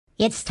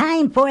It's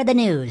time for the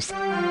news.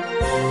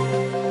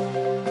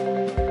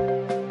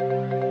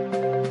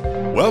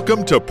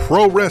 Welcome to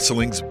Pro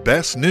Wrestling's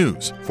Best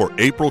News for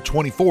April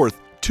 24th,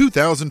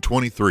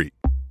 2023.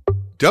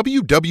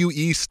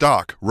 WWE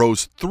stock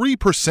rose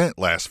 3%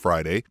 last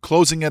Friday,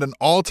 closing at an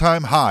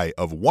all-time high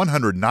of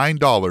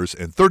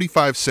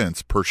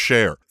 $109.35 per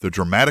share. The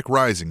dramatic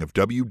rising of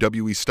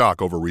WWE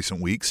stock over recent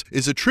weeks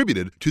is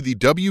attributed to the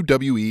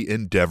WWE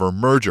Endeavor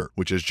merger,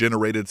 which has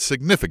generated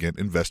significant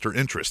investor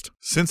interest.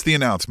 Since the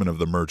announcement of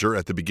the merger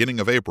at the beginning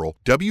of April,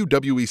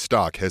 WWE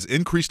stock has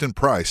increased in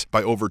price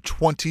by over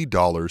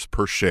 $20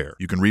 per share.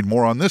 You can read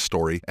more on this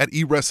story at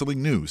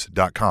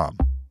eWrestlingNews.com.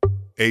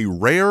 A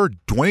rare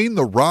Dwayne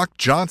 "The Rock"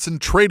 Johnson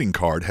trading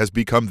card has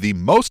become the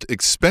most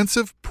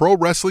expensive pro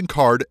wrestling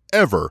card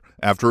ever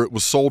after it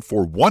was sold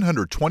for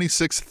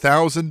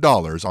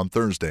 $126,000 on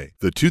Thursday.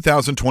 The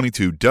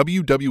 2022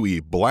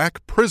 WWE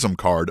Black Prism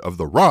card of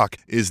The Rock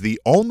is the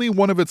only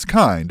one of its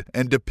kind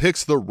and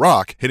depicts The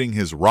Rock hitting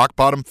his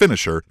rock-bottom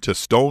finisher to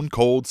Stone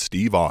Cold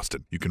Steve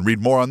Austin. You can read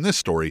more on this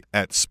story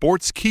at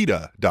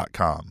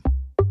Sportskeeda.com.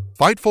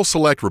 Fightful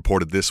Select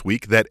reported this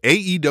week that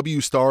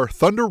AEW star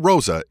Thunder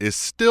Rosa is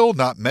still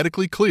not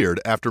medically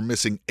cleared after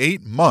missing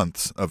 8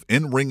 months of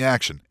in-ring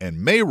action and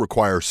may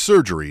require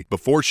surgery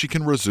before she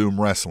can resume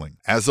wrestling.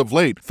 As of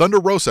late, Thunder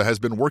Rosa has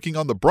been working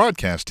on the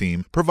broadcast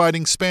team,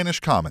 providing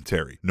Spanish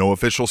commentary. No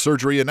official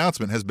surgery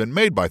announcement has been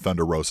made by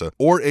Thunder Rosa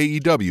or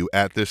AEW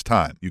at this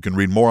time. You can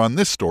read more on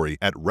this story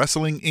at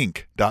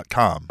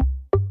WrestlingInc.com.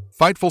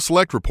 Fightful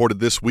Select reported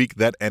this week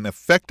that an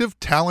effective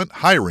talent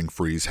hiring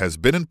freeze has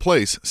been in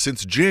place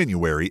since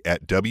January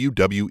at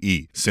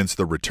WWE, since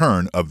the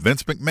return of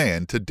Vince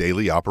McMahon to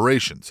daily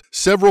operations.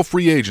 Several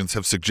free agents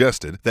have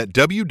suggested that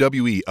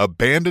WWE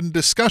abandoned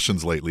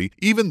discussions lately,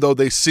 even though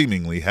they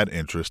seemingly had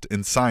interest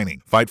in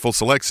signing. Fightful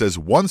Select says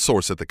one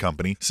source at the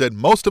company said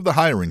most of the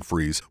hiring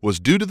freeze was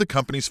due to the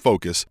company's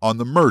focus on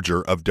the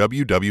merger of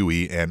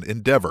WWE and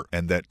Endeavor,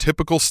 and that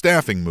typical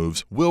staffing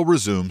moves will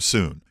resume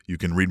soon. You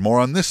can read more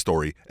on this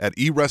story at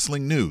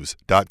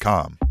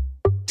eWrestlingNews.com.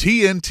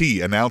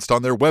 TNT announced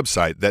on their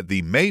website that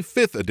the May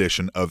 5th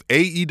edition of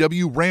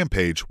AEW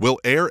Rampage will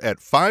air at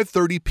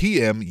 5:30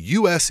 p.m.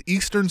 U.S.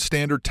 Eastern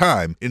Standard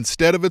Time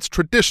instead of its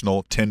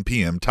traditional 10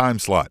 p.m. time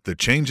slot. The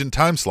change in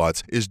time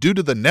slots is due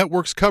to the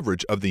network's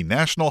coverage of the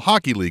National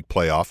Hockey League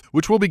playoff,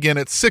 which will begin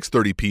at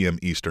 6:30 p.m.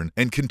 Eastern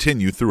and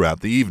continue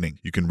throughout the evening.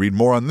 You can read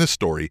more on this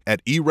story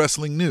at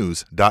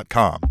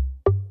eWrestlingNews.com.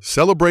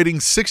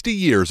 Celebrating 60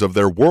 years of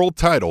their world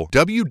title,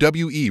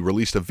 WWE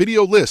released a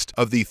video list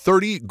of the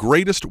 30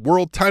 greatest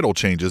world title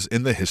changes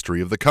in the history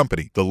of the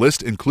company. The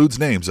list includes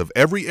names of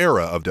every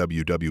era of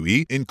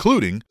WWE,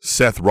 including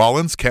Seth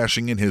Rollins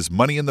cashing in his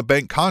Money in the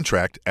Bank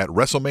contract at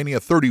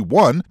WrestleMania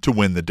 31 to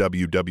win the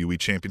WWE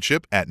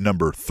Championship at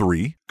number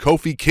 3,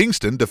 Kofi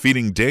Kingston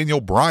defeating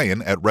Daniel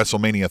Bryan at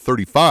WrestleMania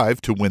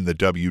 35 to win the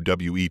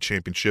WWE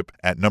Championship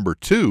at number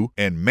 2,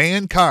 and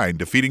Mankind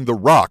defeating The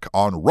Rock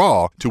on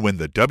Raw to win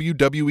the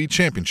WWE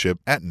Championship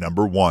at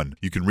number 1.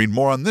 You can read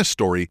more on this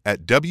story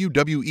at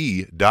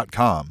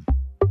WWE.com.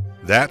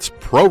 That's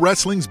Pro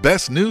Wrestling's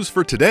Best News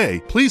for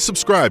today. Please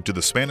subscribe to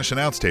the Spanish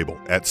Announce Table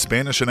at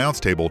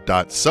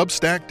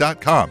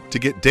SpanishAnnounceTable.substack.com to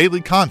get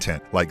daily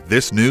content like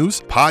this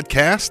news,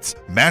 podcasts,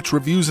 match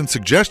reviews and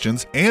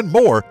suggestions, and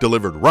more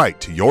delivered right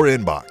to your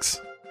inbox.